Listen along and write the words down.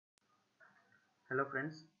Hello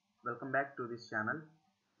friends, welcome back to this channel.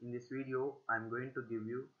 In this video, I am going to give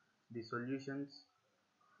you the solutions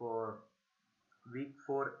for week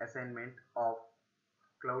 4 assignment of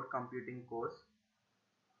cloud computing course.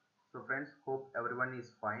 So friends, hope everyone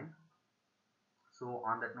is fine. So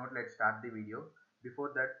on that note, let's start the video.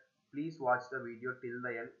 Before that, please watch the video till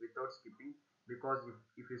the end without skipping, because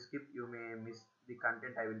if you skip, you may miss the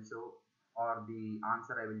content I will show or the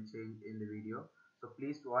answer I will change in the video. So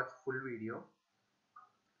please watch full video,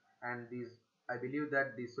 and these I believe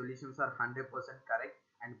that the solutions are 100% correct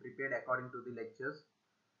and prepared according to the lectures.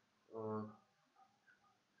 Uh,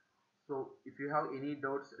 so if you have any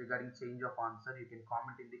doubts regarding change of answer, you can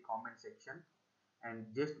comment in the comment section, and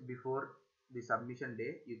just before the submission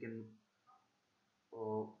day you can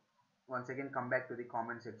uh, once again come back to the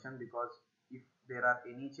comment section, because if there are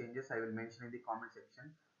any changes I will mention in the comment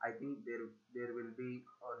section. I think there will be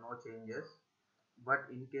no changes, but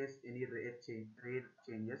in case any rare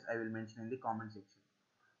changes I will mention in the comment section.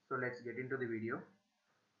 So let's get into the video.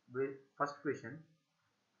 With first question,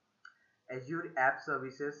 Azure App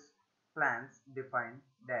Services plans define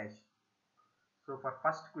dash. So for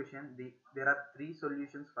first question, there are three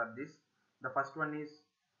solutions for this. The first one is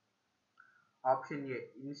option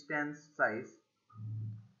A, instance size,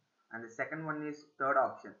 and the second one is third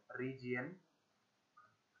option, region,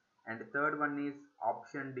 and the third one is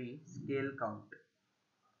option D, scale count.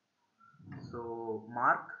 So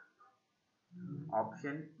mark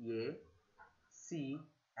option A, C,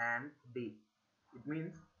 and D. It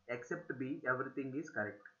means except B, everything is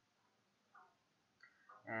correct.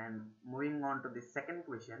 And moving on to the second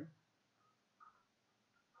question,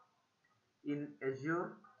 in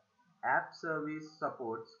Azure, app service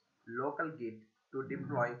supports local Git to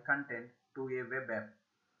deploy content to a web app.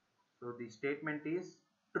 So the statement is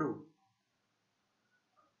true.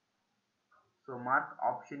 So mark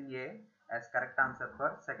option A as correct answer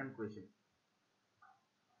for second question.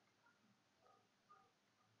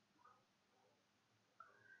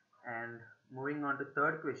 And moving on to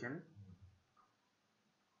third question,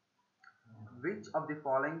 which of the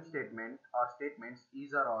following statements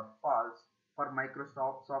is or false for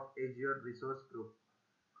Microsoft's of Azure Resource Group?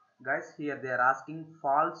 Guys, here they are asking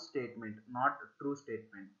false statement, not true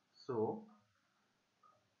statement. So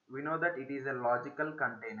we know that it is a logical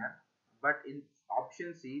container, but in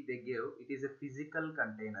option C they give it is a physical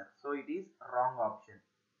container, so it is wrong option.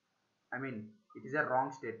 I mean, it is a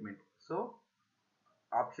wrong statement. So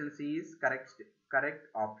option C is correct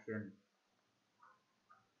option.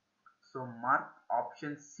 So mark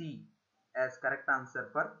option C as correct answer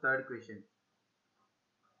for third question.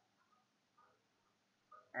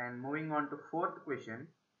 And moving on to fourth question,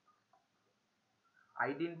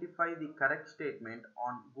 identify the correct statement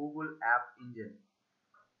on Google App Engine.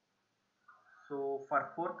 So for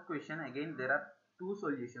fourth question, again there are two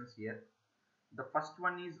solutions here. The first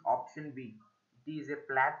one is option B. It is a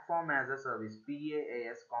platform as a service,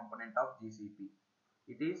 PaaS component of GCP.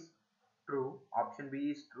 It is true. Option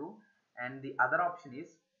B is true. And the other option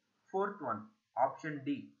is fourth one, option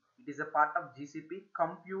D. It is a part of GCP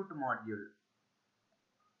compute module.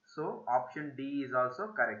 So option D is also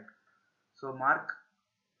correct. So mark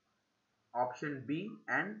option B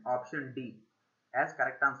and option D as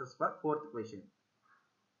correct answers for fourth question.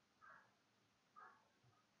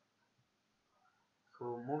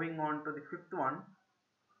 So moving on to the fifth one,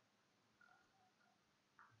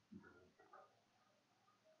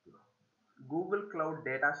 Google Cloud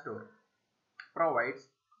Data Store provides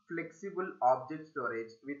flexible object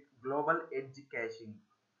storage with global edge caching.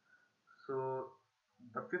 So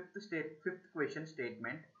the fifth question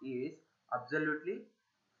statement is absolutely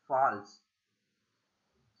false.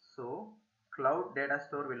 So cloud data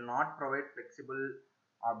store will not provide flexible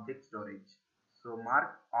object storage. So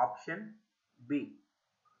mark option B.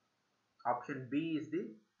 Option B is the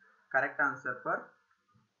correct answer for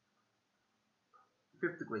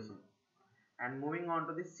fifth question. And moving on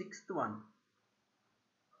to the sixth one,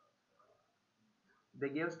 they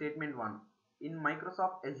gave statement 1. In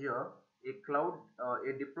Microsoft Azure,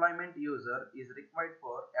 a deployment user is required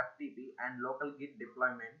for FTP and local Git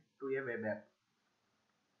deployment to a web app.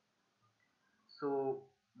 So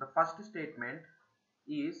the first statement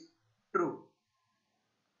is true.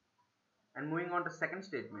 And moving on to second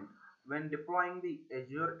statement, when deploying the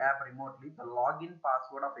Azure app remotely, the login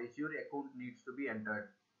password of Azure account needs to be entered.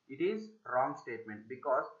 It is wrong statement,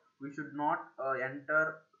 because we should not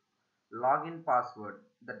enter login password,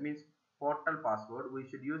 that means portal password. We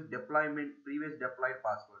should use previous deployed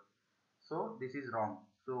password. So this is wrong.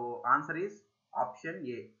 So answer is option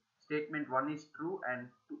A. Statement 1 is true and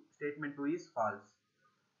statement 2 is false.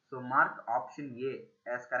 So mark option A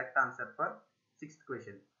as correct answer for sixth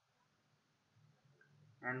question.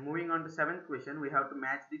 And moving on to seventh question, we have to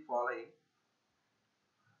match the following.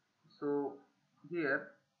 So here,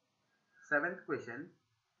 seventh question,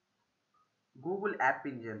 Google App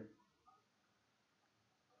Engine,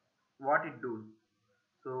 what it does.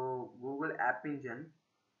 So Google App Engine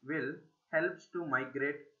will helps to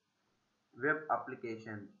migrate web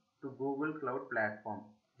application to Google Cloud Platform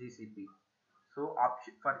GCP. So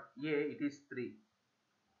option for A it is 3.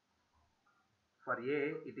 For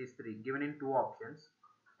A it is 3 given in two options,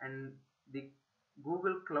 and the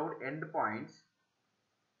Google Cloud endpoints,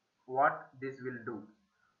 what this will do.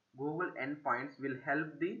 Google endpoints will help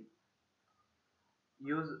the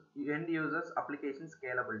use end users application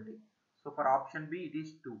scalability. So for option B it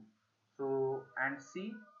is 2. So and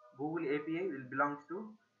C, Google API will belongs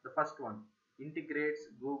to the first one, integrates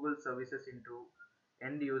Google services into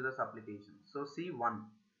end users application. So C1.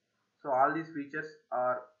 So all these features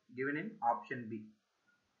are given in option B.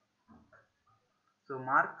 So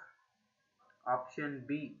mark option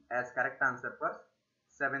B as correct answer for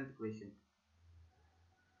seventh question.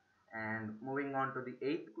 And moving on to the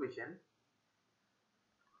eighth question,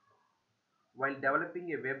 while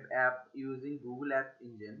developing a web app using Google App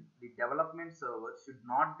Engine, the development server should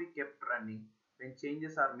not be kept running when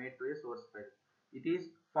changes are made to a source file. It is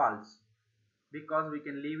false, because we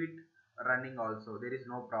can leave it running also. There is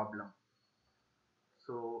no problem.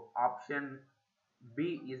 So option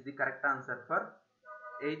B is the correct answer for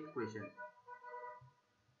eighth question.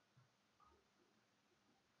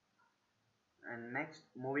 And next,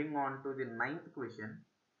 moving on to the ninth question,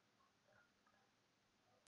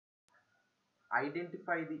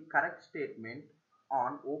 identify the correct statement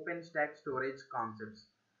on OpenStack storage concepts.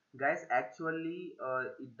 Guys, actually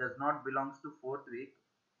it does not belongs to fourth week,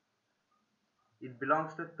 it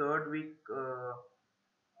belongs to third week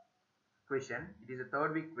question. It is a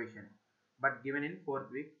third week question, but given in fourth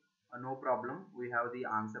week, no problem, we have the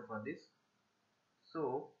answer for this.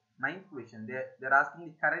 So ninth question, they're asking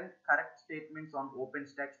the correct statements on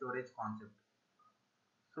OpenStack storage concept.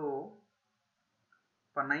 So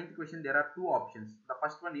for ninth question, there are two options. The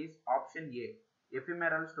first one is option A.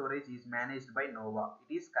 Ephemeral storage is managed by Nova.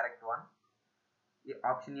 It is correct one.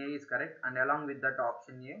 Option A is correct, and along with that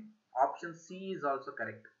option A, option C is also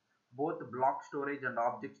correct. Both block storage and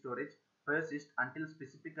object storage persist until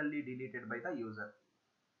specifically deleted by the user.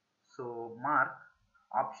 So mark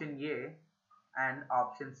option A and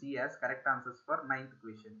option C as correct answers for ninth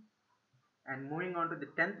question. And moving on to the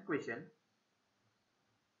 10th question,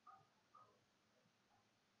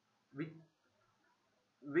 which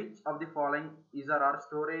which of the following is or are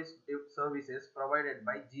storage services provided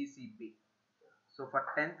by GCP? So for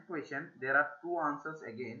 10th question, there are two answers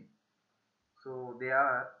again. So they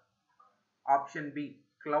are option B,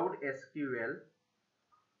 Cloud SQL,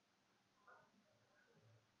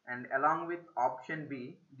 and along with option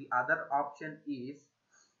B, the other option is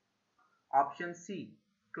option C,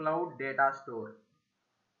 Cloud Data Store.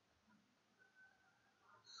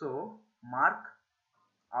 So mark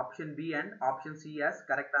option B and option C as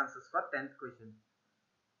correct answers for 10th question.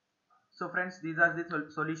 So friends, these are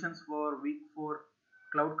the solutions for week 4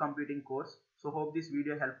 cloud computing course. So hope this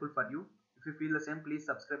video helpful for you. If you feel the same, please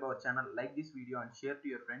subscribe our channel, like this video and share to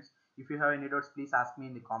your friends. If you have any doubts, please ask me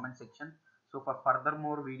in the comment section. So for further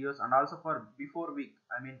more videos, and also for before week,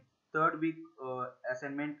 I mean third week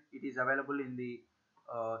assignment, it is available in the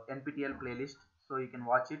NPTEL playlist, so you can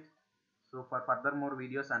watch it. So for further more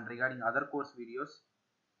videos and regarding other course videos,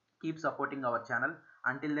 keep supporting our channel.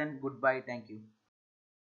 Until then, goodbye, thank you.